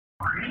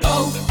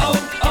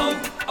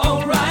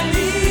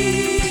O'Reilly.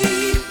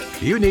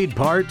 You need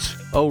parts?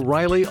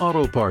 O'Reilly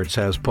Auto Parts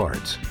has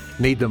parts.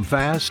 Need them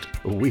fast?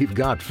 We've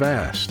got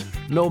fast.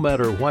 No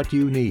matter what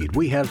you need,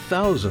 we have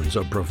thousands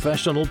of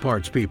professional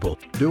parts people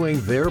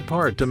doing their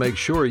part to make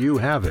sure you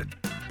have it.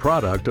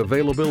 Product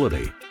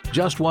availability.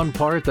 Just one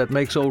part that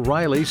makes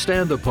O'Reilly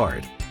stand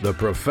apart. The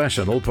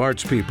professional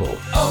parts people.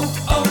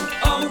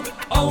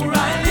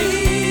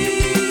 O'Reilly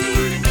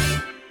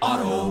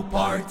Auto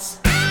Parts.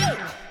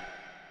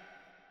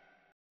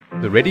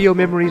 The Radio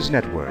Memories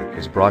Network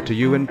is brought to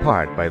you in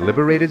part by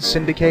Liberated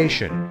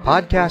Syndication,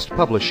 podcast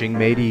publishing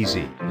made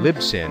easy.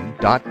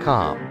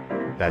 Libsyn.com.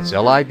 That's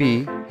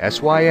LIBSYN.com.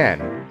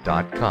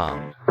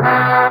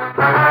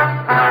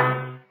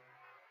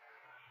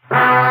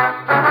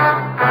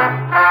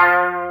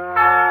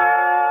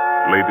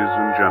 Ladies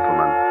and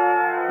gentlemen,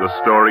 the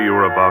story you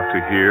are about to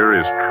hear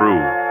is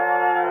true.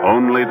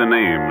 Only the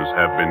names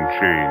have been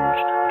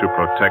changed to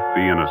protect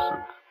the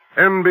innocent.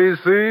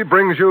 NBC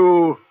brings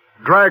you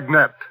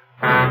Dragnet.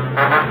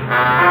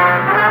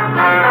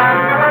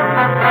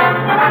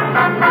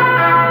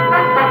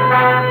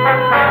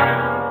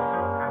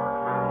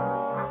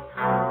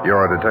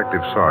 You're a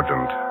detective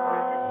sergeant.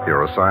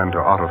 You're assigned to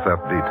auto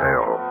theft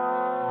detail.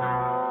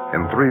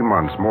 In 3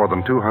 months, more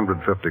than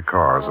 250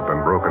 cars have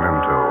been broken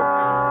into.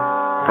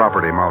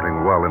 Property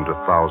amounting well into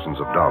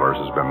thousands of dollars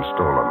has been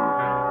stolen.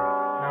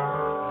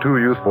 2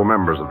 youthful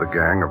members of the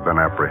gang have been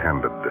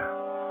apprehended.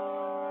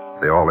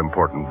 The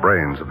all-important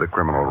brains of the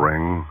criminal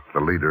ring, the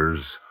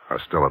leaders, are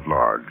still at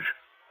large.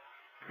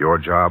 Your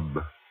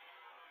job,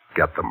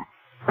 get them.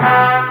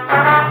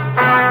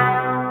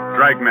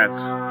 Dragnet,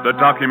 the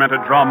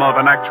documented drama of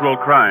an actual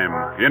crime,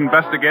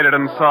 investigated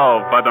and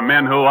solved by the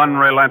men who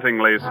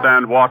unrelentingly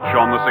stand watch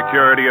on the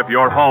security of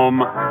your home,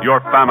 your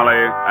family,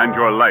 and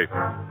your life.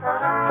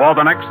 For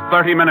the next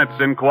 30 minutes,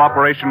 in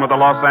cooperation with the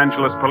Los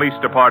Angeles Police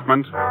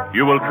Department,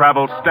 you will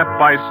travel step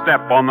by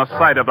step on the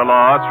side of the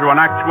law through an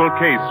actual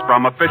case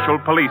from official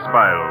police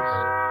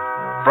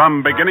files.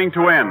 From beginning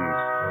to end,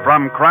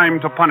 from crime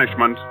to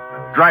punishment,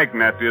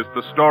 Dragnet is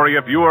the story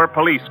of your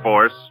police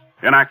force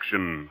in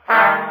action.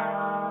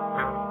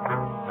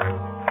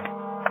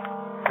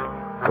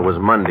 It was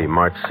Monday,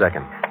 March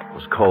 2nd. It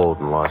was cold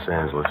in Los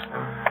Angeles.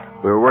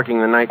 We were working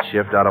the night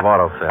shift out of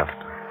auto theft.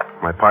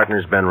 My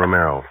partner's Ben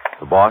Romero.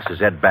 The boss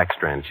is Ed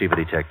Backstrand, chief of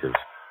detectives.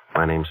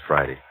 My name's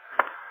Friday.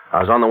 I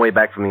was on the way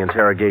back from the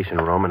interrogation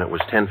room, and it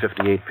was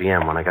 10:58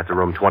 p.m. when I got to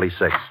room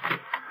 26,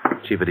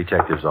 chief of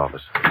detectives'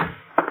 office.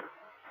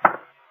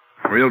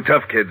 Real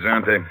tough kids,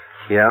 aren't they?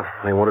 Yeah,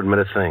 they won't admit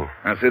a thing.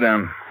 Now, sit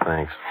down.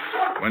 Thanks.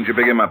 When'd you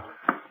pick him up?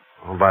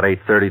 About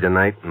 8:30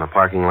 tonight in the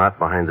parking lot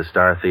behind the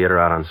Star Theater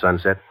out on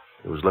Sunset.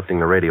 He was lifting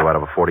the radio out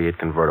of a 48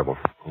 convertible.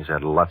 He's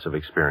had lots of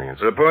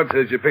experience. The report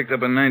says you picked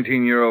up a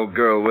 19-year-old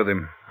girl with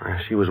him.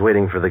 She was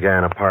waiting for the guy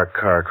in a parked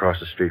car across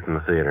the street from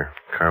the theater.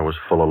 Car was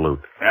full of loot.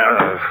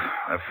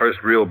 The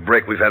first real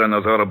break we've had on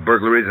those auto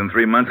burglaries in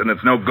 3 months, and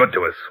it's no good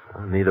to us.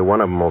 Well, neither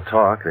one of them will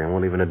talk. They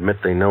won't even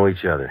admit they know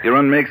each other. You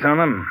run makes on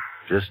them?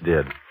 Just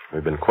did.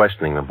 We've been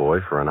questioning the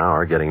boy for an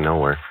hour, getting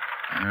nowhere.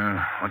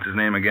 What's his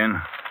name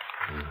again?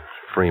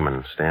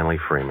 Freeman, Stanley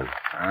Freeman.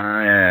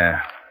 Ah,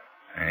 yeah.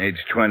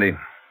 Age 20.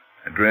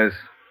 Address?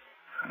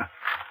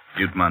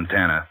 Butte,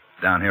 Montana.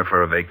 Down here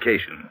for a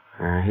vacation.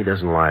 He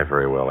doesn't lie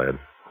very well, Ed.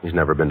 He's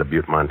never been to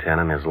Butte,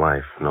 Montana in his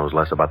life. Knows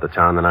less about the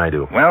town than I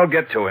do. Well,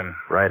 get to him.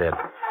 Right, Ed.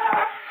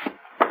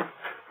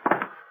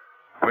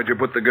 Where'd you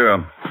put the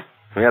girl?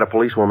 We had a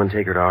policewoman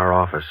take her to our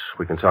office.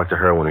 We can talk to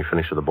her when we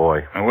finish with the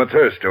boy. Well, what's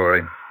her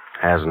story?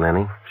 Hasn't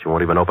any. She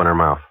won't even open her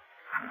mouth.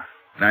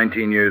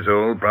 19 years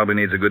old, probably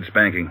needs a good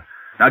spanking.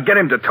 Now get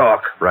him to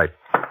talk. Right.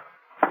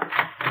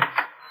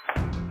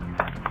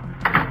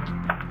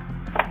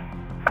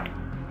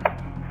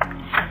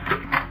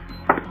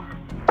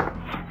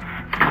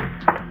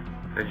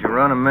 Did you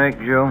run a make,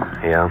 Joe?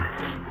 Yeah,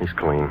 he's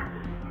clean.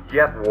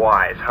 Get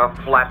wise, huh,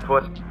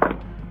 Flatfoot?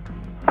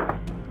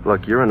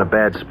 Look, you're in a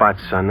bad spot,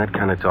 son. That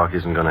kind of talk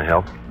isn't going to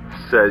help.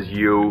 Says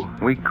you.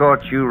 We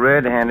caught you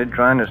red-handed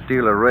trying to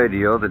steal a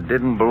radio that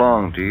didn't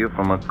belong to you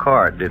from a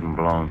car it didn't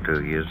belong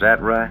to you. Is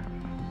that right?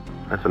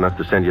 That's enough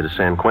to send you to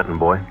San Quentin,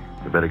 boy.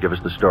 You better give us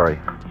the story.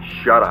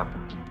 Shut up.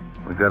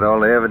 We got all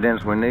the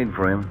evidence we need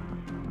for him.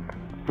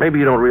 Maybe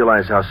you don't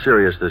realize how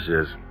serious this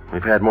is.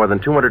 We've had more than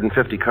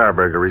 250 car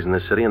burglaries in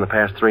this city in the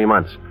past 3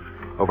 months.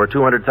 Over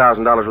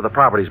 $200,000 worth of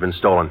property's been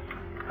stolen.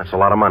 That's a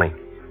lot of money.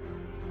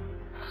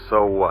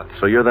 So what?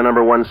 So you're the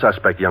number one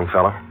suspect, young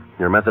fella.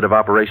 Your method of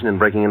operation in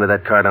breaking into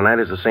that car tonight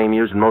is the same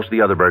used in most of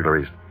the other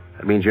burglaries.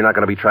 That means you're not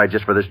going to be tried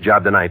just for this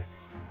job tonight.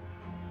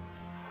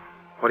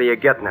 What are you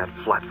getting at,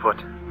 Flatfoot?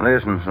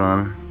 Listen,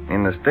 son.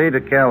 In the state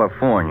of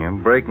California,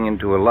 breaking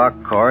into a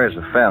locked car is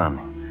a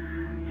felony.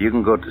 You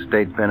can go to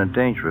state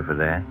penitentiary for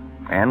that.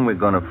 And we're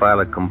going to file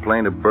a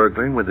complaint of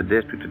burglary with the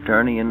district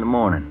attorney in the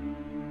morning.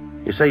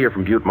 You say you're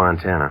from Butte,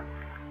 Montana.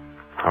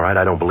 All right,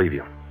 I don't believe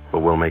you, but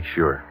we'll make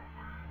sure.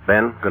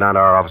 Ben, go down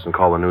to our office and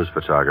call the news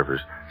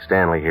photographers.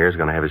 Stanley here is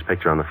going to have his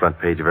picture on the front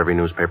page of every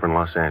newspaper in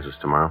Los Angeles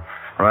tomorrow.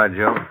 Right,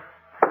 Joe?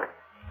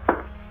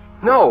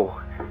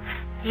 No.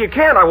 You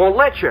can't. I won't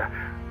let you.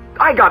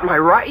 I got my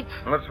rights.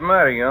 What's the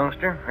matter,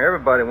 youngster?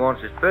 Everybody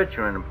wants his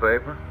picture in the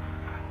paper.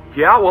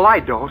 Yeah, well, I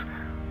don't.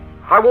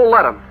 I won't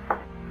let him.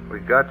 We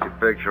got your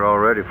picture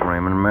already,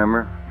 Freeman,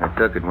 remember? They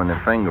took it when they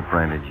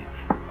fingerprinted you.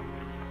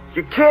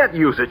 You can't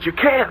use it. You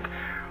can't.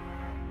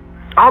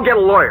 I'll get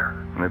a lawyer.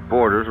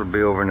 Reporters will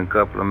be over in a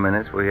couple of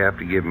minutes. We have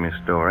to give them your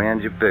story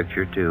and your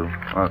picture, too.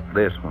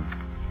 This one.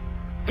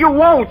 You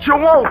won't. You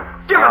won't.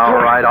 Give it to me.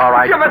 All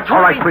right. Give it to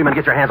All right, me. Freeman,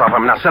 get your hands off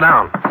him. Now, sit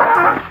down.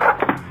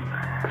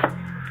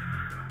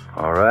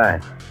 All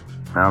right.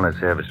 Now let's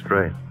have it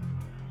straight.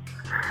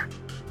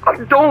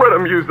 Don't let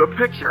him use the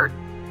picture.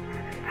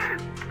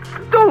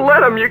 Don't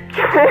let him. You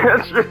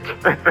can't. You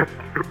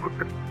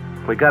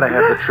can't. We gotta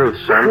have the truth,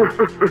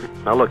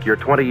 son. Now, look, you're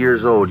 20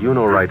 years old. You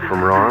know right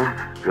from wrong.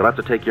 You'll have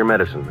to take your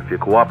medicine. If you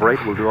cooperate,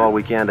 we'll do all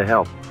we can to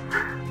help.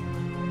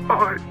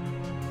 Oh,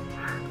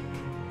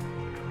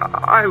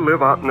 I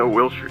live out in the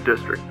Wilshire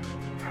district.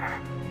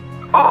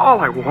 All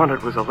I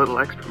wanted was a little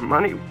extra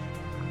money.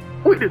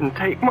 We didn't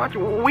take much.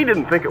 We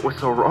didn't think it was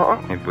so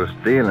wrong. It was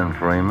stealing,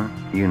 Freeman.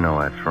 You know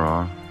that's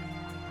wrong.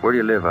 Where do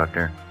you live out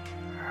there?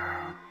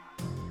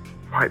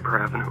 Piper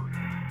Avenue.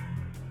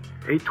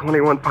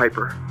 821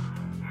 Piper.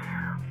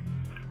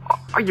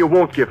 Oh, you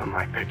won't give him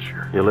my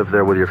picture. You live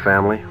there with your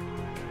family?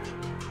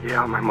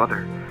 Yeah, my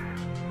mother.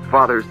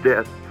 Father's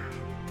dead.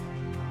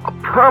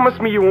 Promise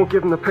me you won't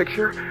give him the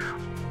picture.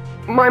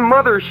 My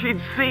mother, she'd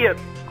see it.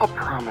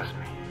 Promise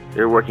me.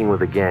 You're working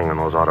with a gang on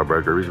those auto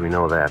burglaries. We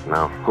know that.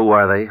 Now, who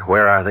are they?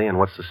 Where are they? And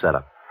what's the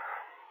setup?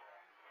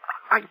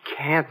 I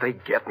can't. They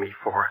get me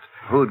for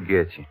it. Who'd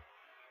get you?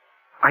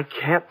 I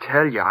can't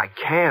tell you. I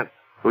can't.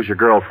 Who's your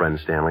girlfriend,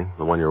 Stanley?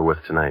 The one you were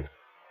with tonight?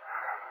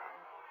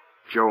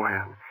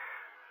 Joanne.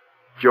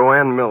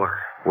 Joanne Miller.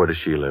 Where does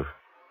she live?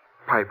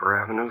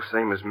 Piper Avenue,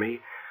 same as me.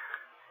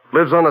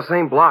 Lives on the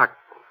same block,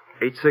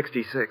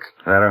 866.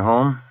 Is that her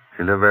home?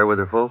 She live there with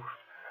her folks?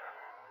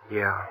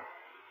 Yeah.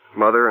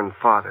 Mother and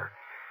father.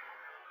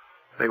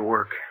 They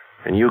work.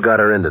 And you got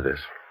her into this.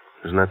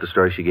 Isn't that the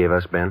story she gave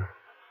us, Ben?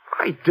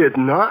 I did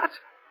not.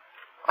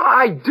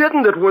 I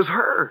didn't. It was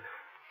her.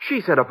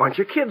 She said a bunch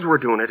of kids were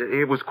doing it.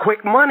 It was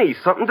quick money,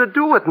 something to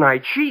do at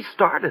night. She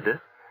started it.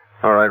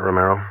 All right,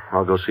 Romero.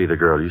 I'll go see the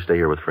girl. You stay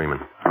here with Freeman.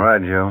 All right,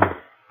 Joe.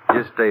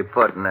 Just stay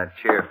put in that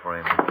chair,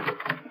 Freeman.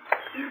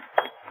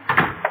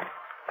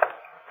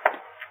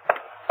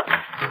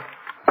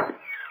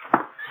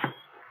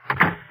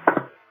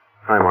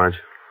 Hi, Marge.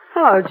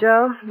 Hello,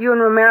 Joe. You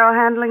and Romero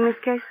handling this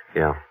case?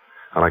 Yeah.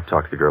 I'd like to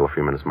talk to the girl a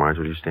few minutes. Marge,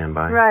 would you stand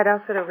by? Right,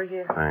 I'll sit over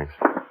here. Thanks.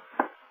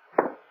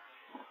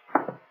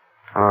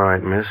 All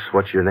right, miss.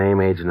 What's your name,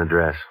 age, and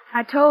address?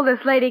 I told this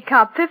lady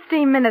cop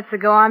 15 minutes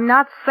ago I'm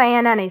not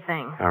saying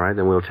anything. All right,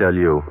 then we'll tell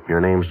you. Your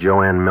name's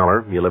Joanne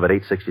Miller. You live at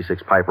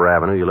 866 Piper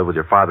Avenue. You live with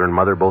your father and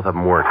mother. Both of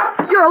them work.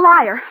 You're a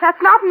liar.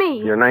 That's not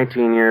me. You're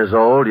 19 years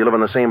old. You live on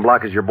the same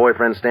block as your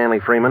boyfriend, Stanley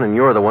Freeman, and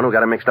you're the one who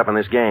got him mixed up in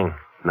this gang.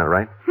 Isn't that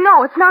right?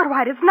 No, it's not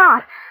right. It's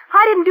not.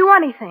 I didn't do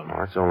anything. Well,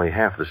 that's only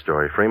half the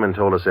story. Freeman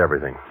told us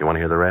everything. You want to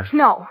hear the rest?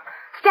 No.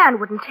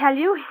 Stan wouldn't tell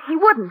you. He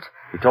wouldn't.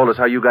 He told us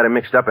how you got him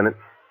mixed up in it.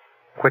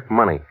 Quick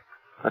money.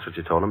 That's what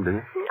you told him,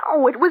 didn't you?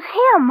 No, it was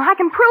him. I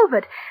can prove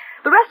it.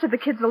 The rest of the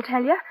kids will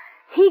tell you.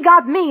 He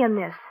got me in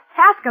this.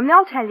 Ask them,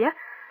 they'll tell you.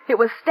 It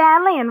was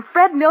Stanley and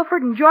Fred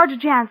Milford and George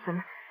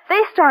Jansen.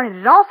 They started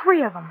it, all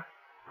three of them.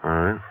 All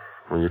right.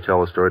 Will you tell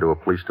the story to a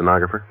police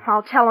stenographer?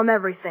 I'll tell him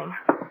everything.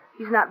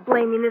 He's not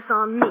blaming this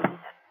on me.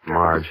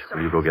 Marge,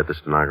 will you go get the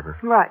stenographer?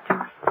 Right,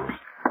 Joe.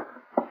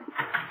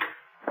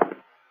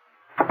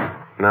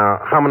 Now,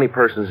 how many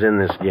persons in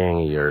this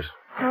gang of yours?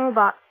 Oh,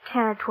 about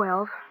 10 or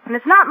 12. And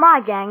it's not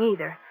my gang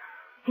either.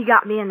 He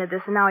got me into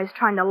this, and now he's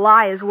trying to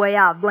lie his way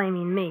out,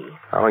 blaming me.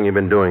 How long you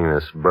been doing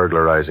this,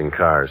 burglarizing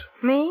cars?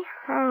 Me?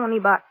 Oh, only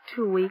about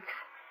 2 weeks.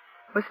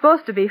 It was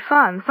supposed to be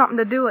fun, something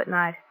to do at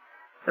night.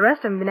 The rest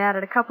of them been at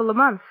it a couple of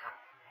months.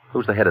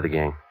 Who's the head of the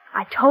gang?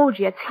 I told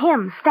you, it's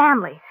him,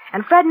 Stanley,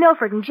 and Fred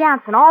Milford and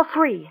Jansen, all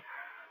three.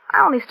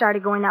 I only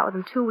started going out with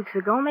them 2 weeks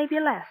ago, maybe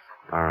less.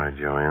 All right,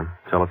 Joanne.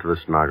 Tell it to the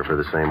stenographer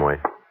the same way.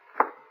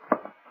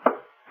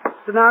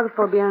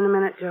 Stenographer will be in a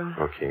minute, Joe.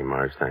 Okay,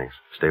 Marge, thanks.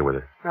 Stay with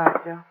her. Right,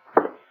 Joe.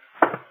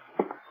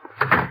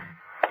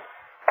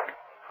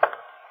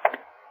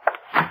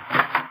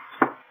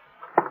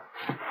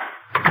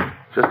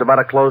 Just about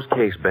a closed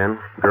case, Ben.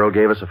 The girl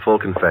gave us a full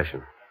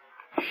confession.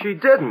 She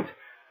didn't.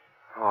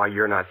 Oh,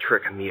 you're not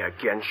tricking me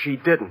again. She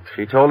didn't.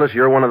 She told us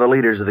you're one of the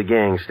leaders of the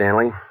gang,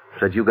 Stanley.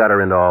 Said you got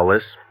her into all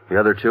this. The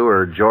other two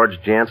are George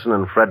Jansen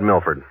and Fred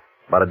Milford.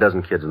 About a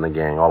dozen kids in the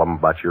gang, all of them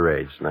about your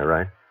age. Isn't that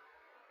right?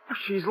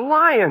 She's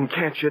lying,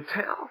 can't you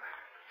tell?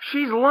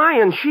 She's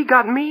lying. She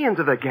got me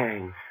into the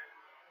gang.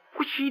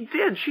 Well, she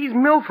did. She's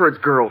Milford's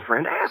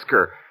girlfriend. Ask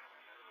her.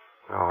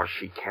 Oh,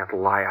 she can't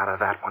lie out of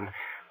that one.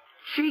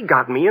 She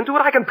got me into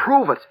it. I can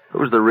prove it.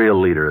 Who's the real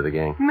leader of the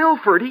gang?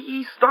 Milford.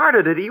 He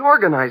started it. He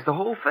organized the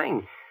whole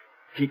thing.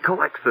 He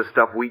collects the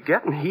stuff we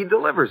get, and he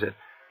delivers it.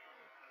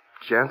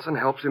 Jansen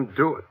helps him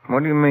do it.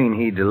 What do you mean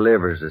he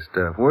delivers the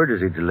stuff? Where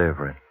does he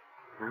deliver it?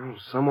 Well,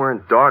 somewhere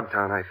in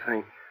Dogtown, I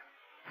think.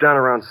 down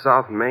around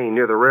South Main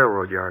near the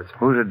railroad yards.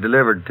 Who's it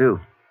delivered to?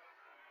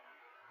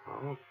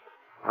 Well,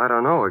 I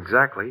don't know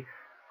exactly.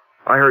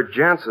 I heard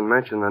Jansen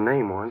mention the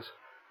name once.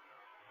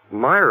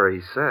 Myra,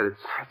 he said.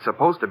 It's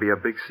supposed to be a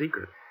big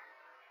secret.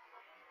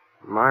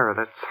 Myra,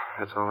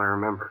 that's all I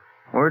remember.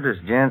 Where does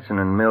Jansen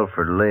and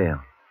Milford live?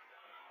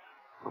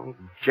 Well,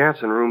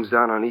 Jansen rooms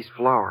down on East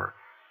Flower.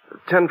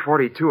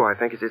 1042, I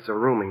think. It's a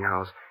rooming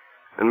house.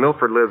 And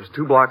Milford lives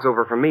 2 blocks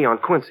over from me on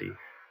Quincy.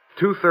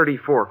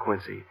 234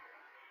 Quincy.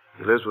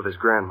 He lives with his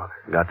grandmother.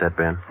 Got that,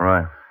 Ben?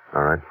 Right.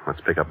 All right,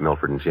 let's pick up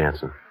Milford and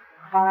Jansen.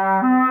 It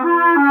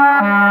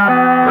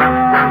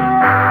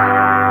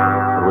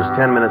was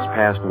 10 minutes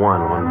past 1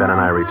 when Ben and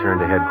I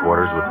returned to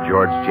headquarters with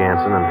George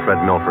Jansen and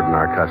Fred Milford in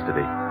our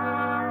custody.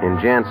 In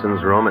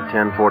Jansen's room at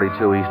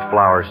 1042 East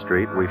Flower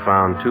Street, we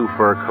found 2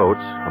 fur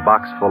coats, a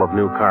box full of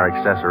new car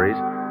accessories,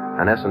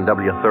 an S&W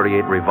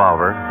 .38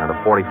 revolver, and a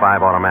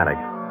 .45 automatic.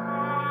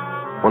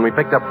 When we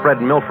picked up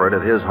Fred Milford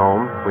at his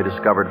home, we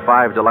discovered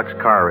 5 deluxe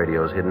car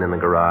radios hidden in the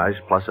garage,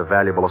 plus a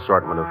valuable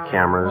assortment of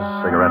cameras,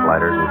 cigarette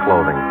lighters, and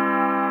clothing.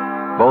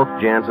 Both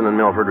Jansen and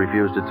Milford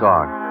refused to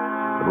talk,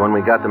 but when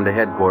we got them to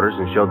headquarters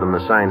and showed them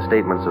the signed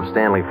statements of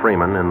Stanley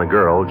Freeman and the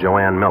girl,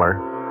 Joanne Miller,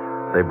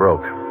 they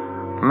broke.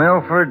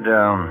 Milford,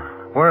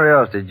 where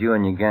else did you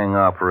and your gang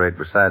operate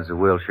besides the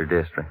Wilshire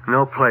district?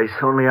 No place,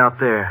 only out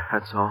there,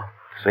 that's all.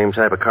 Same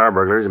type of car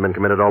burglaries have been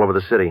committed all over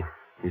the city.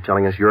 You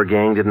telling us your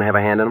gang didn't have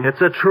a hand in them? It's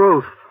the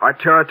truth. Our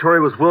territory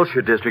was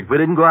Wilshire district. We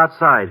didn't go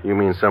outside. You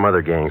mean some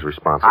other gang's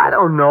responsible? I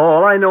don't know.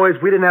 All I know is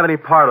we didn't have any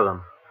part of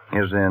them.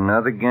 Is there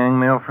another gang,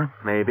 Milford?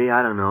 Maybe,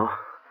 I don't know.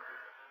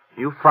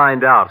 You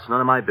find out. It's none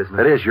of my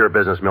business. It is your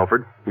business,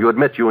 Milford. You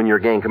admit you and your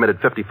gang committed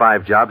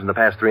 55 jobs in the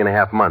past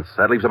 3.5 months.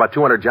 That leaves about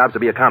 200 jobs to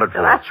be accounted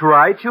for. That's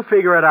right. You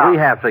figure it out. We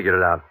have figured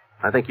it out.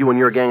 I think you and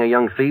your gang of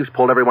young thieves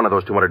pulled every one of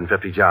those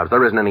 250 jobs.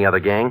 There isn't any other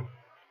gang.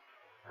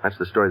 That's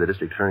the story the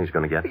district attorney's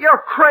going to get.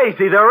 You're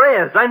crazy.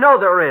 There is. I know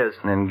there is.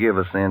 Then give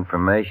us the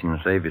information and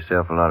save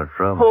yourself a lot of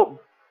trouble.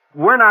 Well,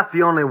 we're not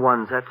the only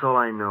ones. That's all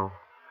I know.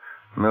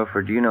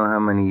 Milford, do you know how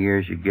many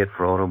years you get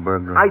for auto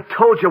burglary? I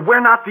told you, we're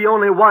not the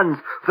only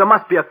ones. There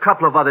must be a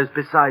couple of others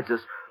besides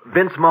us.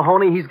 Vince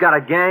Mahoney, he's got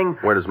a gang.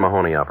 Where does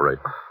Mahoney operate?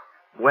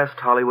 West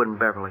Hollywood and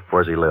Beverly.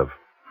 Where's he live?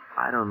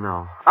 I don't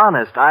know.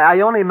 Honest,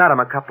 I only met him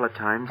a couple of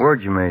times.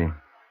 Where'd you meet him?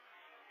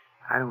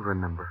 I don't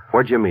remember.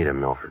 Where'd you meet him,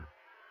 Milford?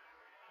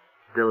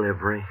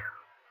 Delivery.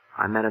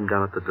 I met him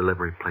down at the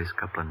delivery place a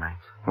couple of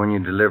nights. When you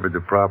delivered the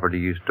property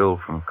you stole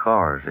from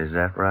Cars, is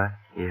that right?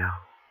 Yeah.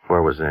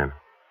 Where was that?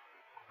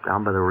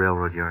 Down by the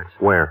railroad yards.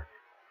 Where?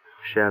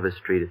 Chavez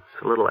Street.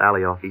 It's a little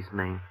alley off East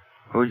Main.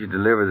 Who'd you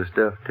deliver the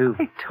stuff to?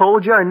 I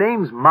told you, her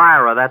name's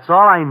Myra. That's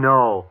all I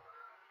know.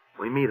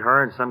 We meet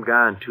her and some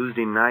guy on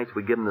Tuesday nights.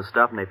 We give them the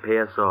stuff and they pay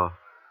us off.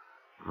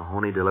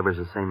 Mahoney delivers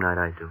the same night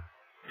I do.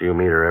 Do you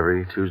meet her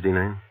every Tuesday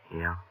night?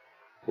 Yeah.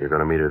 You're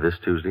going to meet her this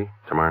Tuesday,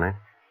 tomorrow night?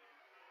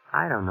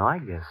 I don't know. I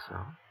guess so.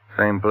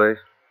 Same place?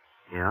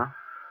 Yeah.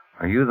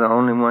 Are you the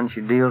only one she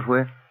deals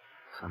with?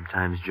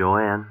 Sometimes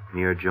Joanne.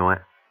 Me or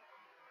Joanne.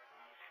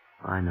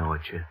 I know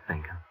what you're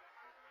thinking.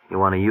 You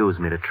want to use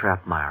me to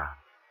trap Myra.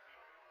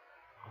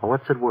 Well,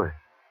 what's it worth?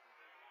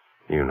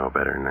 You know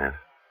better than that.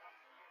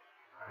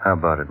 How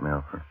about it,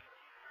 Milford?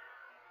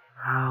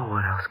 Oh,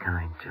 what else can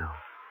I do?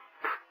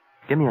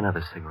 Give me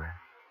another cigarette.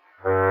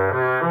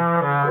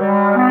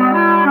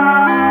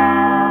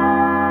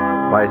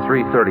 By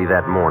 3:30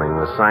 that morning,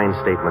 the signed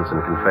statements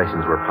and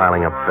confessions were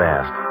piling up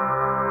fast.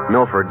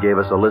 Milford gave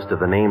us a list of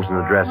the names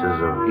and addresses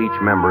of each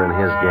member in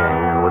his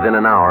gang, and within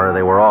an hour,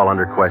 they were all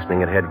under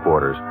questioning at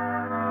headquarters.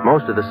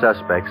 Most of the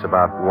suspects,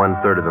 about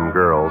 1/3 of them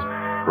girls,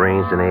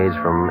 ranged in age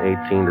from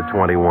 18 to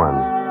 21.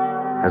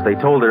 As they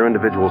told their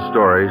individual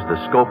stories, the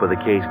scope of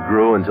the case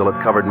grew until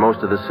it covered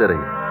most of the city.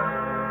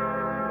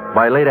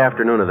 By late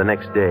afternoon of the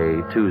next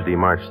day, Tuesday,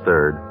 March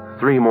 3rd,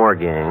 3 more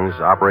gangs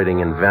operating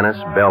in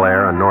Venice, Bel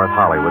Air, and North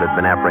Hollywood had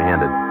been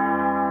apprehended.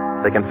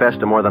 They confessed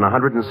to more than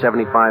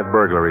 175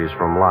 burglaries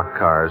from locked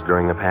cars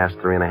during the past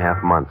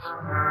 3.5 months.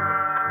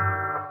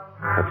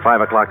 At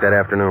 5 o'clock that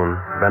afternoon,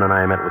 Ben and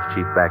I met with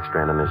Chief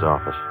Backstrand in his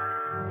office.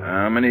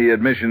 How many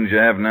admissions you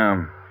have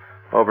now?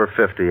 Over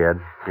 50, Ed.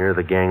 Here are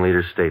the gang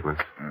leaders'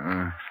 statements.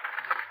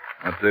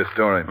 What's their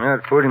story?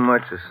 It's pretty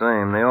much the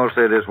same. They all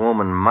say this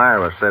woman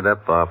Myra set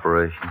up the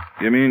operation.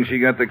 You mean she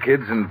got the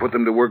kids and put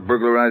them to work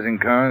burglarizing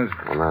cars?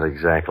 Well, not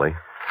exactly.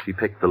 She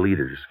picked the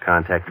leaders,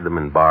 contacted them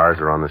in bars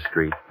or on the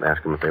street,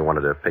 asked them if they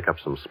wanted to pick up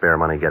some spare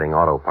money getting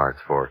auto parts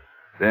for it.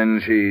 Then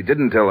she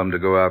didn't tell them to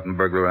go out and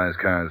burglarize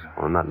cars?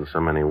 Well, not in so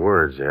many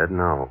words, Ed,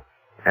 no.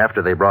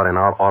 After they brought in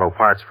auto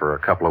parts for a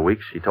couple of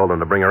weeks, she told them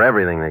to bring her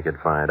everything they could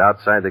find,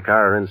 outside the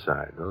car or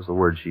inside. Those are the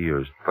words she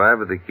used.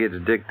 5 of the kids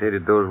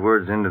dictated those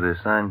words into their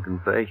signed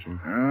confession.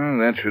 Oh,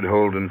 that should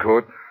hold in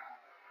court.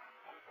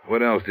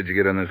 What else did you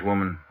get on this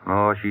woman?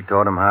 Oh, she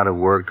taught them how to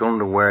work, told them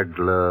to wear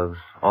gloves,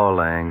 all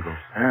angles.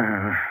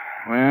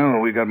 Well,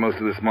 we got most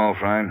of the small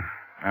fry.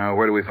 Now,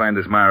 where do we find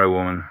this Myra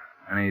woman?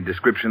 Any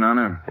description on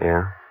her?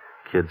 Yeah.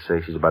 Kids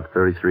say she's about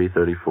 33,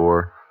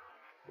 34.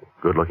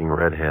 Good-looking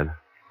redhead.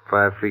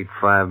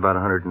 5'5", about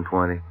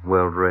 120,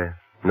 well-dressed.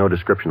 No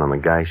description on the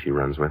guy she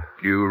runs with.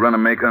 You run a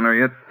make on her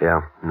yet?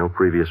 Yeah, no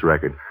previous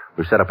record.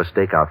 We set up a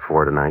stakeout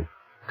for her tonight.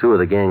 2 of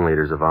the gang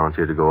leaders have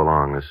volunteered to go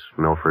along, this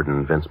Milford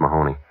and Vince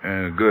Mahoney.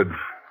 Good.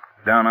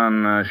 Down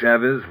on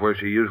Chavez, where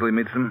she usually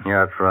meets them?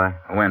 Yeah, that's right.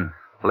 When?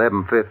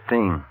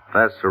 11:15.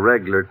 That's the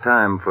regular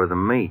time for the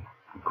meet,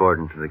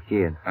 according to the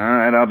kid. All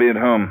right, I'll be at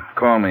home.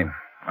 Call me.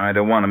 I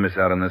don't want to miss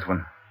out on this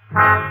one.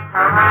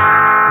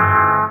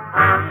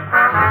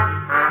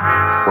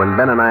 When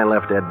Ben and I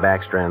left Ed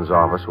Backstrand's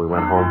office, we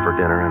went home for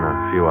dinner and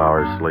a few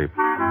hours' sleep.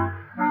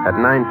 At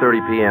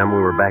 9:30 p.m.,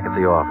 we were back at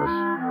the office.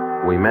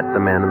 We met the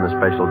men in the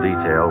special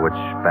detail which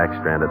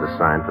Backstrand had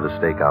assigned for the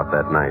stakeout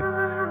that night.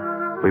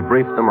 We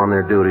briefed them on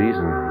their duties,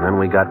 and then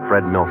we got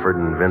Fred Milford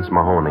and Vince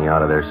Mahoney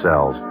out of their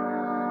cells.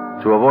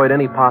 To avoid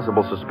any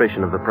possible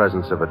suspicion of the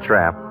presence of a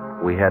trap,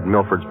 we had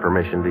Milford's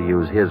permission to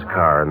use his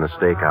car in the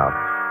stakeout.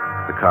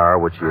 The car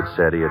which he had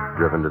said he had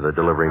driven to the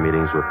delivery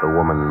meetings with the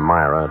woman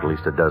Myra at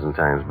least a dozen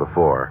times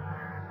before.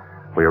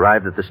 We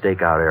arrived at the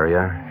stakeout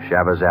area,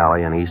 Chavez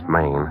Alley in East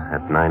Main,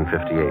 at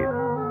 9:58.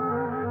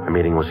 The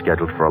meeting was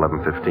scheduled for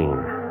 11:15.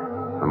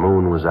 The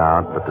moon was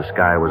out, but the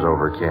sky was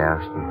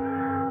overcast, and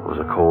there was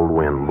a cold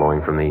wind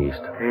blowing from the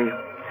east. Hey,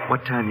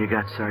 what time you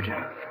got,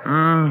 Sergeant?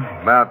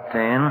 About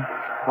 10.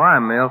 Why,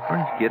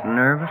 Milford? Getting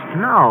nervous?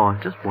 No,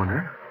 just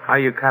wondering. How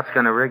you cops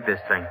gonna rig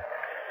this thing?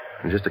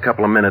 In just a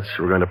couple of minutes,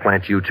 we're going to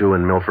plant you 2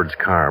 in Milford's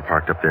car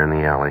parked up there in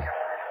the alley.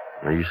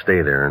 Now, you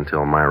stay there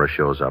until Myra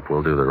shows up.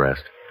 We'll do the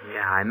rest.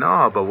 Yeah, I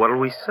know, but what'll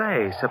we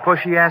say? Suppose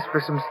she asks for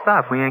some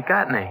stuff. We ain't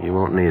got any. You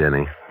won't need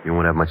any. You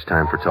won't have much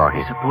time for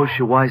talking. Suppose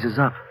she wises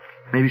up.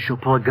 Maybe she'll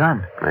pull a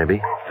gun.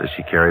 Maybe. Does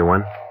she carry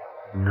one?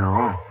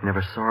 No,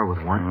 never saw her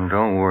with one.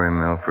 Don't worry,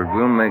 Milford.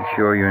 We'll make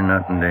sure you're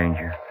not in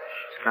danger.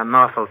 She's got an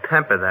awful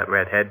temper, that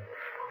redhead.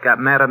 Got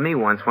mad at me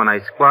once when I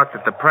squawked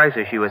at the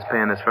prices she was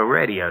paying us for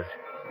radios.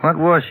 What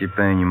was she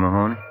paying you,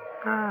 Mahoney?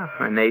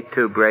 For an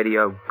 8-tube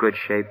radio, good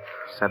shape,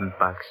 $7.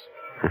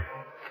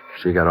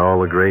 She got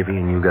all the gravy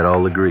and you got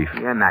all the grief.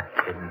 You're not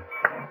kidding.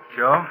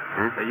 Joe?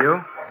 Are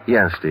you?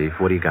 Yeah, Steve.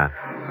 What do you got?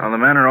 Well, the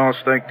men are all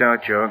staked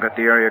out, Joe. Got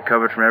the area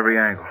covered from every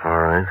angle. All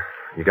right.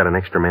 You got an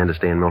extra man to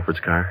stay in Milford's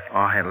car?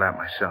 I'll handle that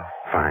myself.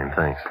 Fine,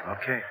 thanks.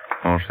 Okay.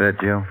 All set,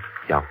 Joe?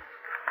 Yeah.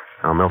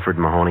 Now, Milford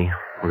and Mahoney,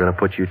 we're going to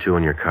put you 2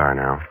 in your car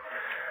now.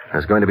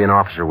 There's going to be an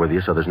officer with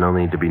you, so there's no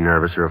need to be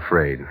nervous or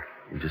afraid.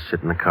 You just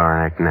sit in the car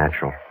and act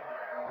natural.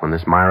 When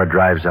this Myra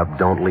drives up,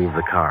 don't leave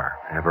the car.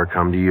 Have her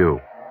come to you.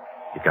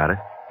 You got it?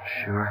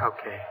 Sure.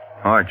 Okay.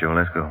 All right, Joe,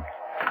 let's go.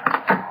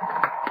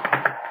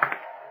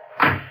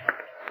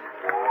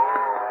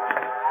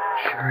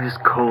 Sure is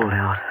cold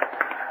out.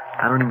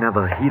 I don't even have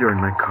a heater in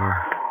my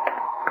car.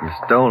 You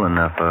stole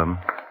enough of them.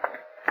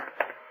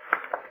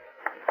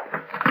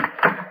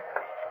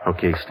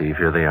 Okay, Steve,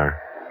 here they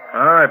are.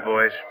 All right,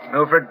 boys.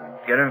 Milford,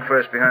 get in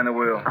first behind the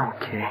wheel.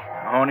 Okay.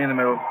 Mahoney in the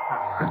middle.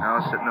 Now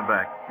I'll sit in the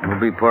back. We'll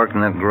be parked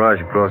in that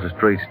garage across the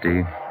street,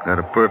 Steve. Got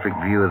a perfect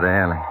view of the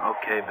alley.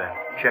 Okay, Ben.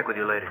 Check with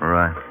you later. All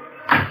right.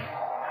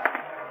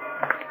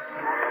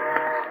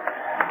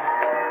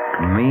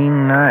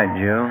 Mean night,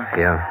 Joe.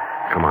 Yeah,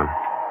 come on.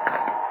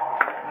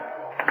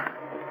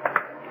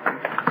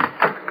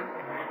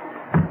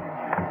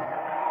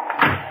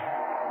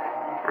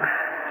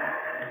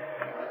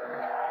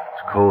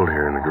 It's cold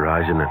here in the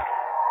garage, isn't it?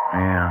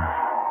 Yeah.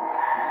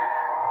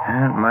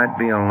 That might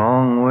be a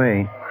long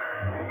wait.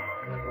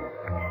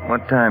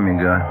 What time you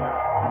got?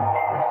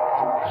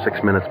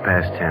 6 minutes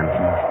past 10.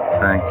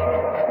 Thank you.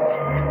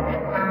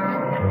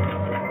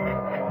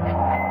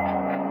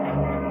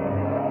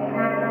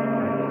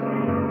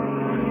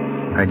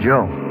 Hey,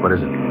 Joe. What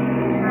is it?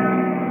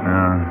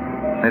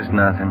 It's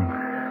nothing.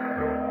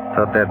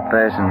 Thought that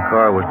passing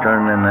car was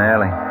turning in the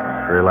alley.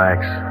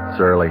 Relax. It's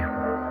early.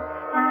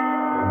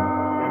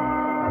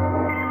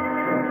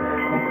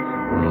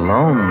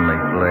 Lonely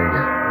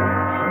place.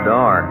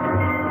 Dark.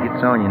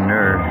 Gets on your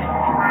nerves.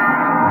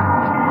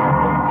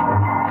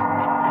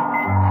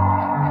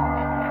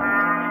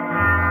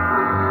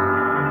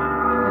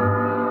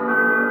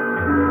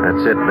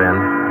 That's it, Ben.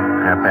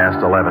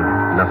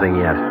 11:30. Nothing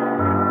yet.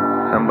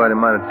 Somebody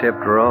might have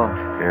tipped her off.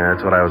 Yeah,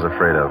 that's what I was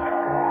afraid of.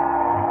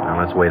 Now,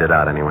 let's wait it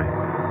out anyway.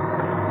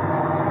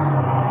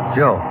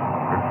 Joe,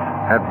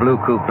 that blue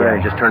coupe. Yeah,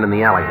 just turned in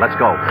the alley. Let's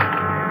go.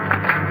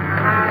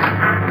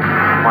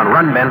 Come on,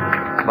 run, Ben.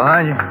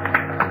 Behind you.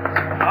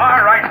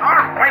 All right,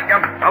 you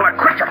fella.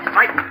 Quit your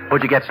fighting.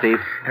 What'd you get, Steve?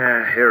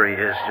 Here he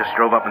is. Just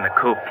drove up in the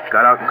coupe.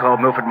 Got out and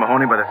called Milford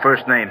Mahoney by the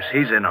first names.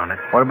 He's in on it.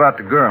 What about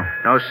the girl?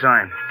 No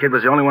sign. Kid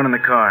was the only one in the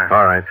car.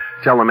 All right.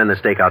 Tell them in the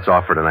stakeout's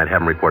off for tonight.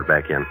 Have him report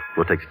back in.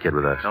 We'll take the kid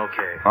with us.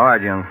 Okay. All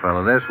right, young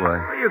fellow, this way.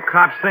 What do you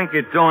cops think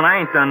you're doing? I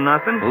ain't done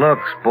nothing. Look,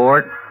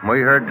 sport,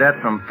 we heard that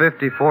from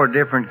 54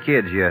 different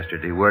kids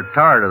yesterday. We're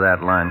tired of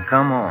that line.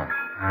 Come on.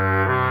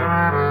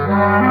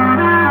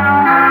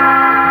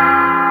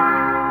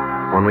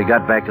 When we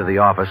got back to the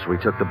office, we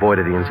took the boy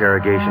to the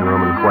interrogation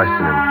room and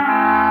questioned him.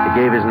 He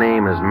gave his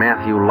name as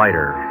Matthew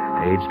Leiter,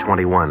 age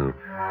 21.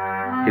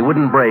 He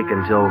wouldn't break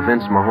until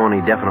Vince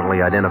Mahoney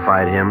definitely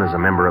identified him as a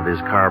member of his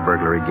car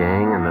burglary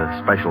gang and the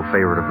special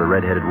favorite of the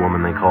red-headed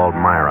woman they called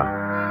Myra.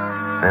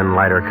 Then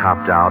Leiter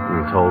copped out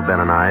and told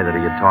Ben and I that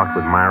he had talked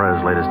with Myra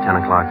as late as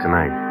 10 o'clock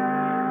tonight.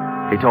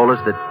 He told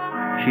us that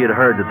she had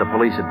heard that the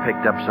police had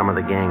picked up some of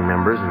the gang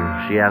members, and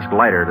she asked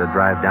Leiter to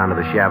drive down to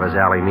the Chavez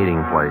Alley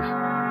meeting place.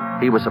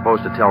 He was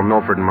supposed to tell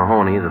Milford and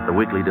Mahoney that the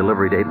weekly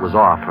delivery date was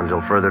off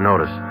until further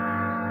notice.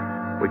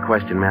 We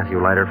questioned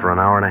Matthew Leiter for an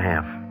hour and a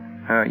half.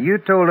 You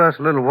told us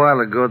a little while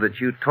ago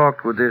that you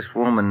talked with this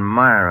woman,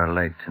 Myra,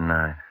 late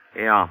tonight.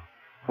 Yeah.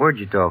 Where'd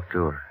you talk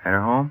to her? At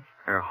her home?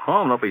 Her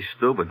home? Don't be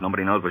stupid.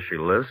 Nobody knows where she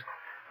lives.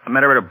 I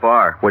met her at a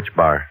bar. Which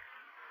bar?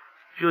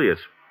 Julius.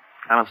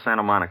 Out of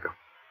Santa Monica.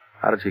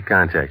 How did she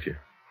contact you?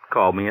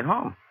 Called me at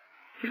home.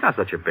 She's not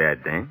such a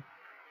bad dame.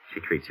 She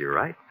treats you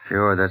right.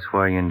 Sure, that's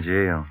why you're in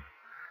jail.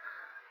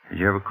 Did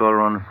you ever call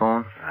her on the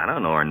phone? I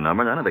don't know her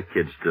number. None of the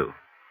kids do.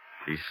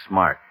 She's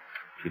smart.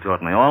 She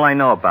taught me all I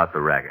know about the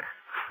racket.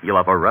 You'll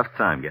have a rough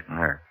time getting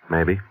her.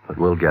 Maybe, but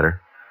we'll get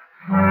her.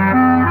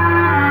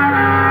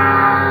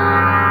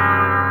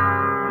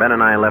 Ben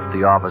and I left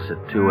the office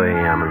at 2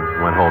 a.m.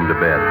 and went home to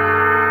bed.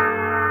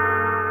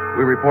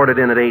 We reported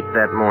in at 8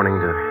 that morning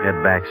to Ed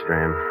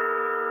Backstrand.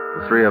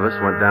 The three of us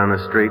went down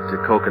the street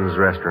to Koken's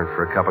restaurant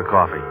for a cup of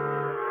coffee.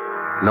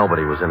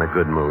 Nobody was in a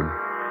good mood.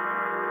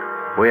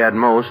 We had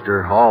most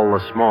or all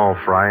the small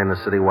fry in the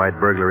citywide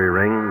burglary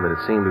ring, but it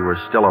seemed we were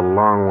still a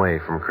long way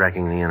from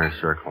cracking the inner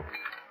circle.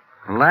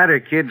 The latter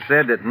kid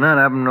said that none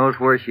of them knows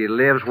where she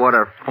lives, what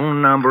her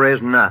phone number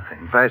is,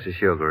 nothing. Pass the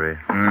sugar, Ed.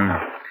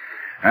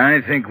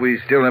 I think we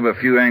still have a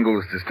few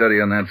angles to study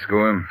on that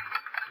score.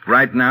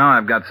 Right now,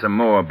 I've got some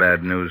more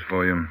bad news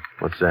for you.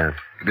 What's that?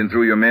 You been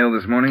through your mail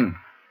this morning?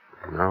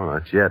 No,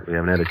 not yet. We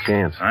haven't had a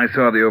chance. I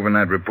saw the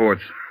overnight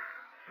reports.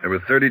 There were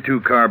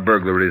 32 car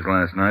burglaries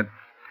last night.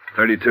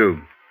 32.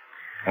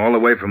 All the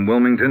way from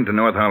Wilmington to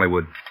North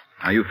Hollywood.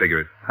 How you figure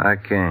it? I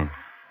can't.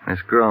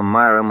 This girl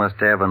Myra must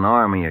have an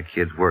army of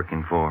kids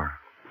working for her.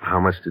 How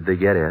much did they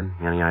get, Ed?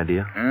 Any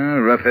idea?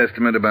 Rough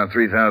estimate about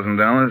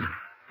 $3,000.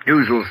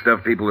 Usual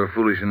stuff people are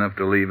foolish enough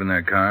to leave in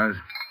their cars.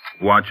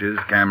 Watches,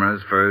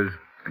 cameras, furs,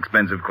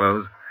 expensive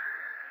clothes.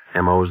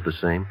 M.O.'s the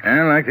same?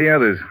 And like the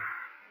others.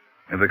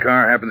 If the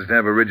car happens to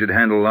have a rigid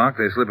handle lock,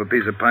 they slip a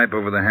piece of pipe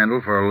over the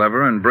handle for a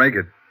lever and break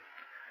it.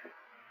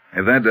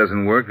 If that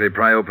doesn't work, they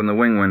pry open the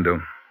wing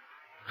window.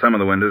 Some of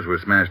the windows were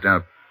smashed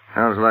out.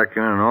 Sounds like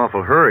you're in an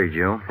awful hurry,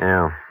 Joe.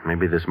 Yeah,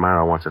 maybe this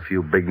Myra wants a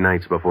few big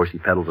nights before she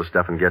peddles the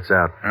stuff and gets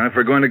out. If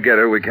we're going to get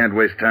her, we can't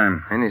waste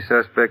time. Any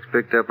suspects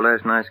picked up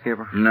last night,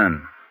 Skipper?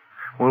 None.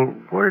 Well,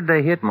 where did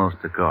they hit most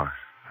of the cars?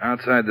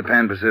 Outside the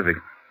Pan Pacific.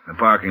 The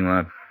parking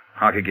lot.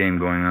 Hockey game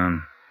going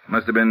on.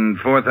 Must have been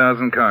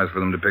 4,000 cars for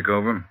them to pick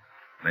over.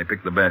 They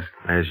picked the best.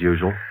 As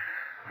usual.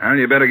 Well,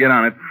 you better get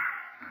on it.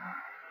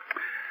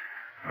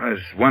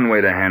 There's one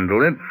way to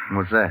handle it.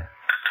 What's that?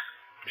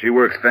 She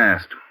works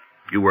fast.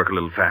 You work a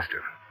little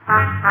faster.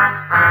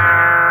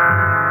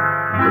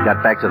 We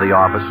got back to the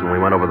office and we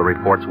went over the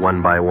reports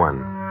one by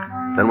one.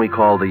 Then we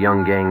called the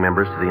young gang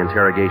members to the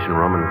interrogation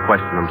room and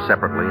questioned them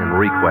separately and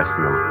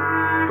re-questioned them.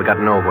 We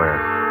got nowhere.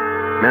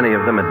 Many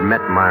of them had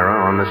met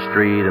Myra on the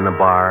street, in a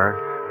bar,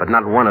 but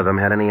not one of them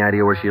had any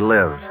idea where she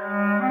lived.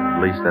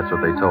 At least that's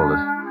what they told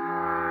us.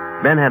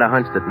 Ben had a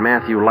hunch that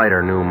Matthew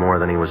Leiter knew more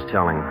than he was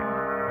telling.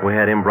 We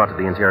had him brought to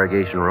the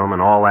interrogation room,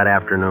 and all that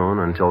afternoon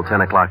until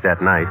 10 o'clock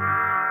that night,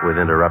 with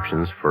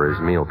interruptions for his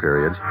meal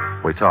periods,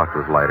 we talked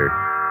with Leiter.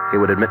 He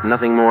would admit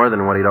nothing more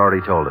than what he'd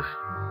already told us.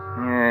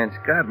 Yeah, it's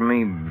got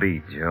me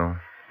beat, Joe.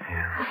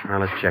 Yeah. Now,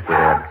 let's check with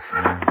Ed.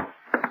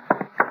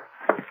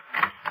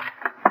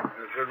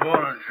 Good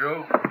morning,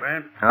 Joe.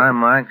 Ben? Hi,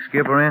 Mike.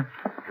 Skipper in?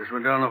 Just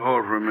went down the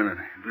hall for a minute.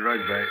 Be right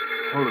back.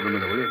 Hold it a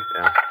minute, will you?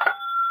 Yeah.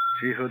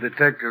 Chief of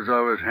Detectives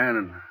always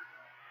handing.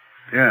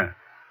 Yeah.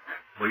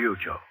 For you,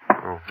 Joe.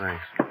 Oh,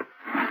 thanks.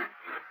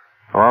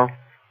 Hello?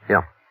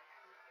 Yeah.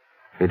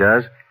 He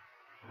does?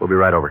 We'll be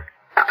right over.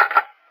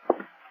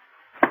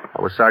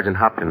 That was Sergeant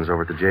Hopkins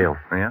over at the jail.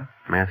 Oh, yeah?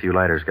 Matthew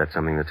Leiter's got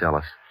something to tell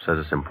us. Says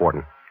it's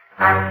important.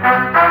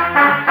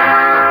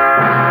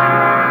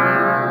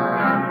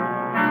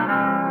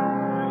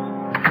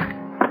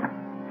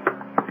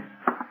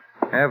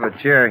 Have a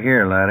chair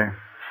here, Leiter.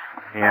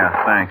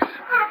 Yeah, thanks.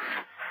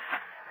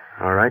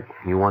 All right.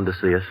 You wanted to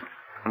see us.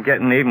 I'm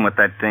getting even with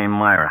that dame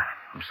Myra.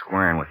 I'm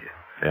squaring with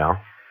you. Yeah?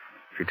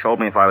 She told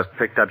me if I was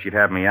picked up, she'd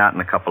have me out in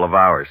a couple of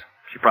hours.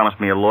 She promised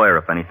me a lawyer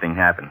if anything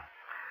happened.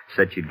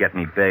 Said she'd get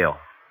me bail.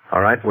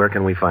 All right. Where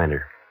can we find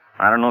her?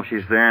 I don't know if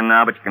she's there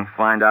now, but you can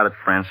find out at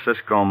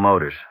Francisco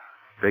Motors.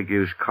 Big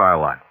used car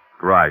lot.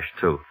 Garage,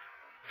 too.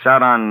 It's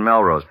out on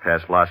Melrose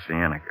past La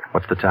Cienega.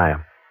 What's the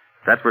tie-up?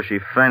 That's where she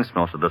fenced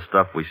most of the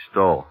stuff we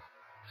stole.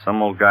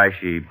 Some old guy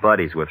she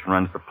buddies with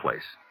runs the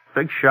place.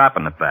 Big shop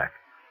in the back.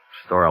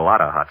 Store a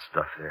lot of hot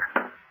stuff there.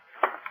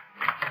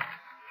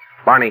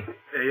 Barney.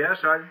 Yes,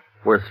 Sergeant?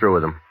 We're through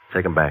with him.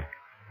 Take him back.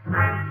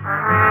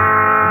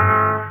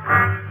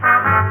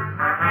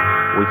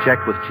 We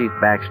checked with Chief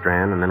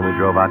Backstrand, and then we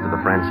drove out to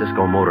the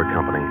Francisco Motor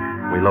Company.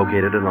 We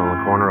located it on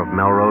the corner of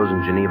Melrose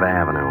and Geneva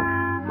Avenue.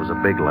 was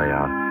a big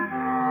layout.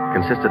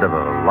 It consisted of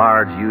a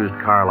large used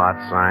car lot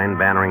sign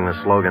bannering the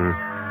slogan,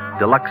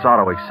 Deluxe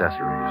Auto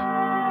Accessories,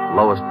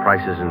 lowest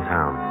prices in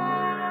town.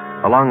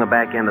 Along the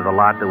back end of the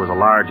lot, there was a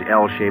large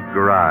L-shaped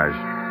garage.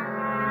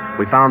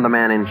 We found the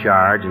man in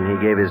charge, and he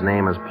gave his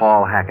name as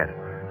Paul Hackett,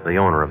 the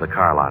owner of the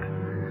car lot.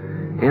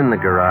 In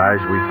the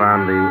garage, we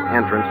found the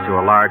entrance to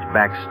a large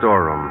back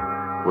storeroom.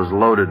 It was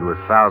loaded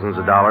with thousands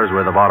of dollars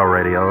worth of auto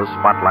radios,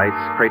 spotlights,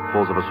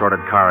 cratefuls of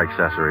assorted car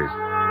accessories.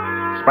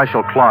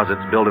 Special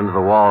closets built into the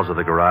walls of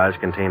the garage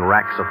contain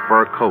racks of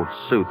fur coats,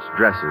 suits,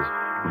 dresses.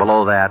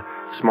 Below that,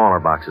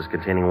 smaller boxes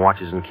containing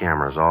watches and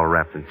cameras, all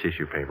wrapped in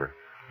tissue paper.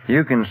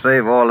 You can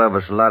save all of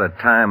us a lot of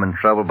time and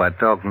trouble by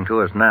talking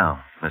to us now,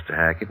 Mr.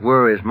 Hackett.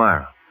 Where is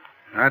Myra?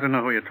 I don't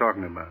know who you're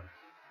talking about.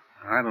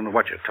 I don't know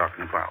what you're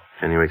talking about.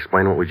 Can you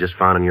explain what we just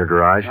found in your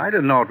garage? I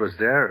didn't know it was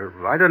there.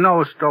 I didn't know it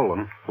was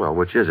stolen. Well,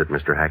 which is it,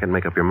 Mr. Hackett?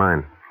 Make up your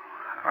mind.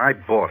 I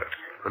bought it,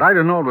 but I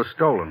didn't know it was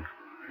stolen.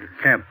 You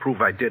can't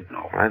prove I did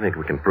know. I think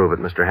we can prove it,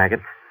 Mr.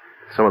 Hackett.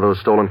 Some of those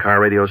stolen car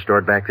radios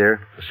stored back there,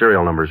 the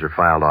serial numbers are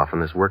filed off,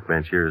 and this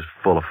workbench here is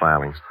full of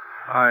filings.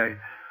 I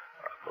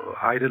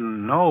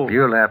didn't know.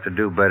 You'll have to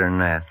do better than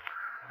that.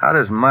 How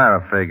does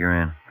Myra figure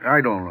in?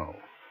 I don't know.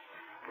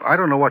 I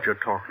don't know what you're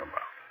talking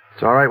about.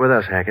 It's all right with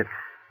us, Hackett.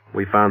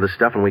 We found the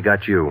stuff and we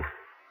got you.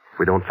 If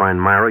we don't find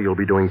Myra, you'll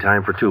be doing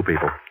time for 2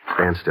 people.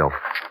 Stand still.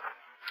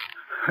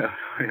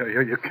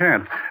 You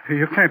can't.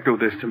 You can't do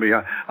this to me.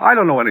 I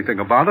don't know anything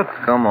about it.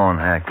 Come on,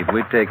 Hackett.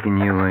 We're taking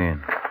you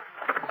in.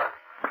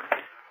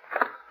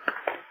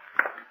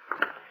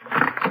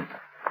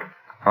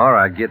 All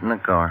right, get in the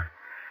car.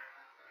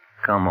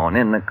 Come on,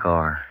 in the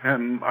car.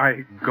 Am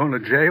I going to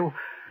jail?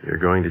 You're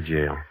going to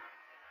jail.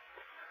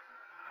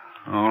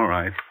 All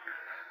right.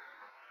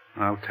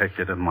 I'll take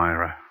you to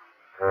Myra.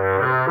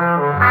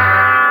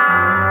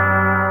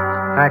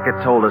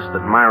 Hackett told us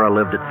that Myra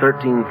lived at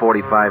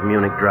 1345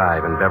 Munich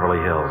Drive in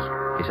Beverly Hills.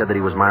 He said that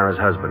he was Myra's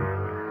husband.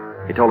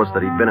 He told us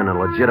that he'd been in a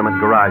legitimate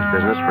garage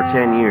business for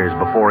 10 years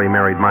before he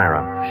married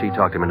Myra. She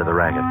talked him into the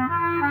racket.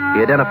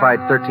 He identified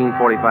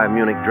 1345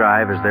 Munich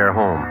Drive as their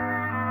home.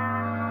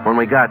 When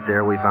we got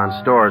there, we found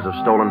stores of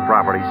stolen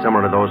property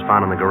similar to those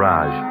found in the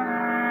garage.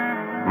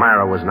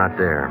 Myra was not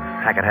there.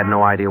 Hackett had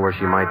no idea where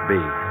she might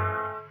be.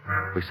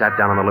 We sat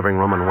down in the living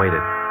room and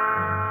waited.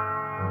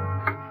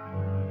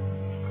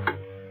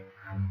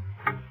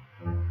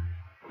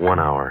 1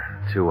 hour,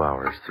 2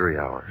 hours, 3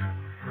 hours.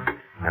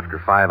 After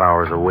 5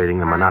 hours of waiting,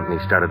 the monotony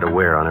started to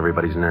wear on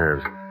everybody's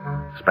nerves,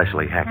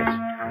 especially Hackett's.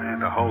 And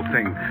the whole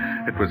thing,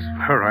 it was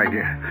her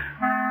idea.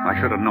 I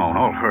should have known,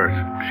 all hers.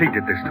 She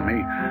did this to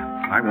me.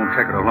 I won't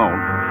take it alone.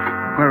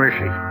 Where is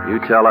she? You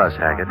tell us,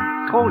 Hackett.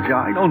 Told you,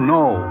 I don't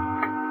know.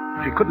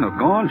 She couldn't have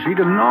gone. She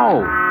didn't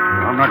know.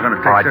 I'm not going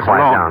to take this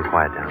alone.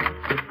 Quiet down.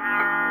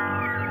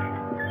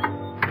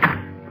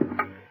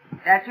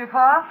 That you,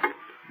 Paul?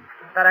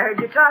 Thought I heard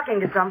you talking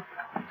to some.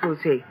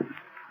 Who's he?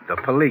 The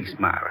police,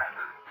 Myra.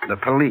 The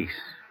police.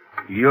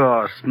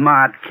 Your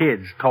smart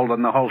kids told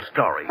them the whole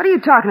story. What are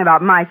you talking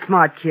about, my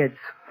smart kids?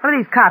 What are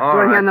these cops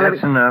doing here in the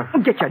living room? That's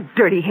enough. Get your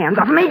dirty hands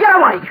off me. Get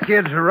away. The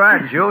kids are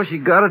right, Joe. She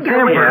got a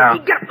temper out.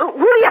 Who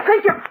do you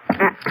think you're...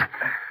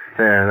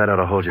 There, that ought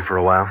to hold you for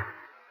a while.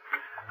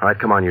 All right,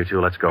 come on, you two.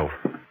 Let's go.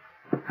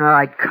 All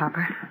right,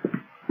 copper.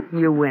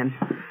 You win.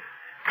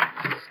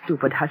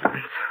 Stupid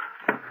husbands.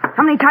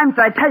 How many times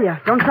did I tell you?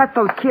 Don't trust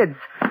those kids.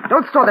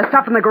 Don't store their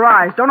stuff in the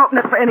garage. Don't open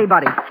it for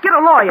anybody. Get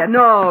a lawyer.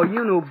 No,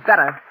 you knew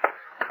better.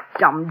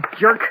 Dumb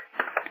jerk.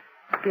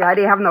 The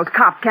idea of having those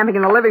cops camping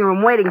in the living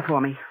room waiting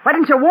for me. Why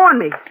didn't you warn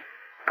me?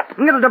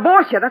 I'm going to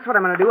divorce you. That's what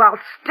I'm going to do. I'll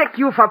stick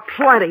you for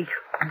plenty.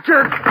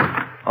 Jerk.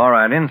 All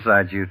right,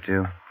 inside you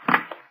two.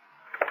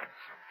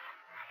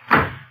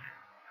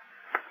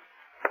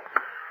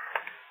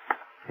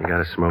 You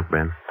got a smoke,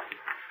 Ben?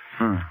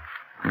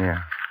 Yeah.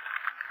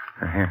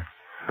 Here.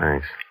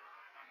 Thanks.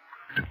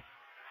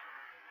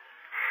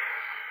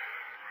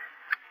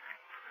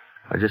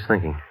 I was just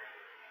thinking.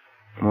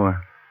 What?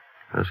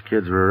 Those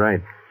kids were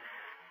right.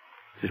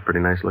 She's a pretty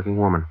nice-looking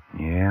woman.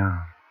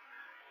 Yeah.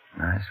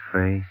 Nice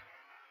face.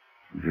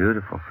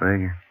 Beautiful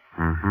figure.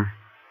 Mm-hmm.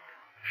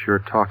 Sure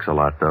talks a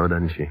lot, though,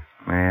 doesn't she?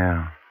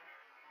 Yeah.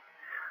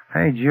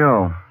 Hey,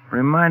 Joe,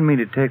 remind me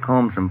to take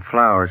home some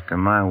flowers to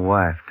my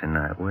wife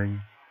tonight, will you?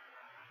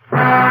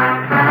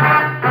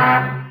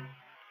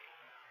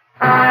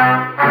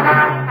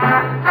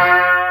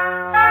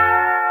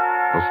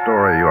 The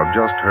story you have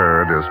just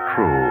heard is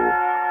true.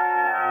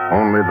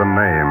 Only the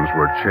names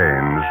were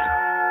changed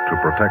to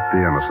protect the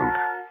innocent.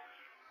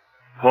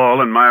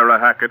 Paul and Myra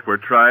Hackett were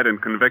tried and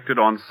convicted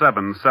on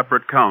 7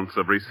 separate counts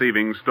of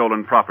receiving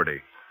stolen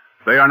property.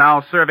 They are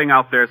now serving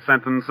out their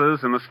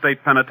sentences in the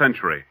state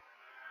penitentiary.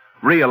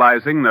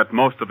 Realizing that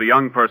most of the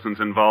young persons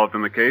involved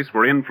in the case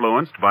were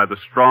influenced by the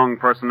strong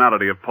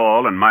personality of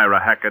Paul and Myra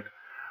Hackett,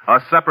 a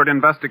separate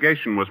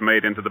investigation was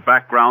made into the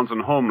backgrounds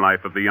and home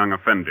life of the young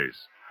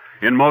offenders.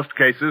 In most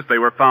cases, they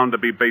were found to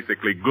be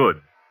basically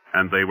good,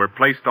 and they were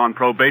placed on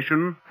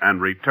probation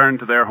and returned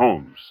to their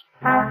homes.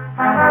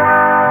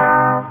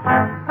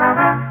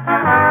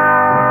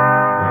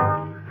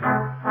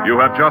 You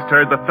have just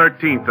heard the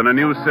 13th in a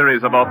new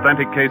series of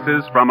authentic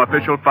cases from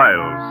official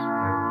files.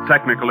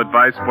 Technical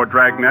advice for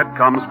Dragnet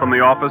comes from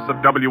the office of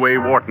W.A.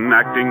 Wharton,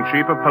 Acting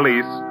Chief of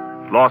Police,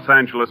 Los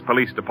Angeles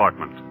Police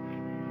Department.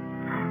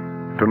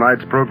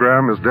 Tonight's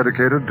program is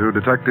dedicated to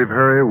Detective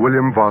Harry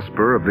William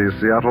Vosper of the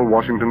Seattle,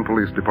 Washington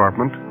Police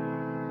Department,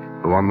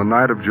 who on the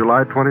night of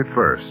July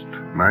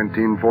 21st,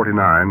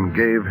 1949,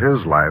 gave his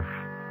life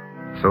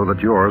so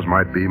that yours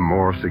might be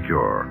more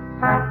secure.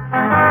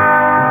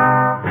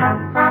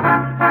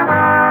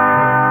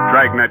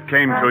 Dragnet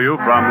came to you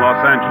from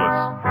Los Angeles.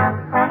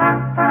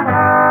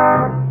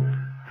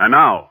 And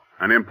now,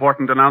 an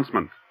important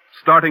announcement.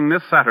 Starting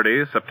this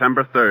Saturday,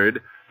 September 3rd,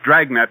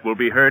 Dragnet will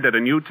be heard at a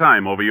new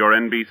time over your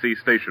NBC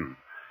station.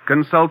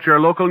 Consult your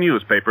local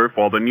newspaper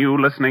for the new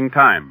listening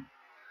time.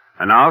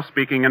 And now,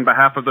 speaking in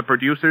behalf of the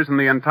producers and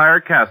the entire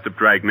cast of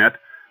Dragnet,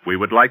 we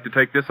would like to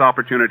take this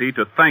opportunity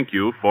to thank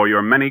you for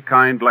your many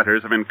kind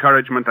letters of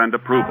encouragement and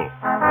approval.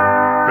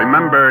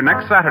 Remember,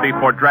 next Saturday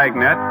for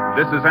Dragnet,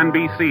 this is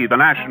NBC, the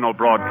national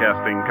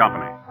broadcasting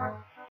company.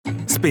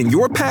 Spin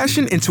your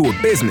passion into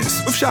a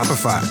business with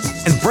Shopify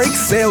and break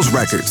sales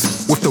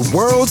records with the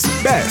world's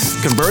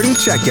best converting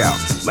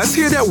checkout. Let's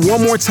hear that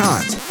one more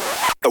time.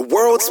 The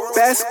world's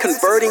best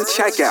converting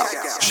checkout.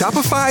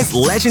 Shopify's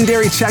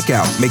legendary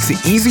checkout makes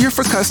it easier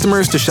for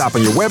customers to shop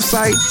on your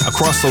website,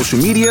 across social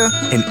media,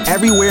 and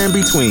everywhere in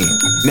between.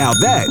 Now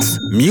that's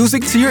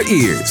music to your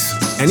ears.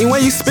 Any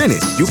way you spin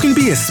it, you can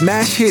be a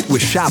smash hit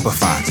with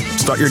Shopify.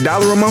 Start your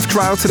 $1 a month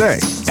trial today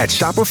at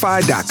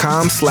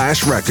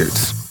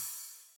shopify.com/records.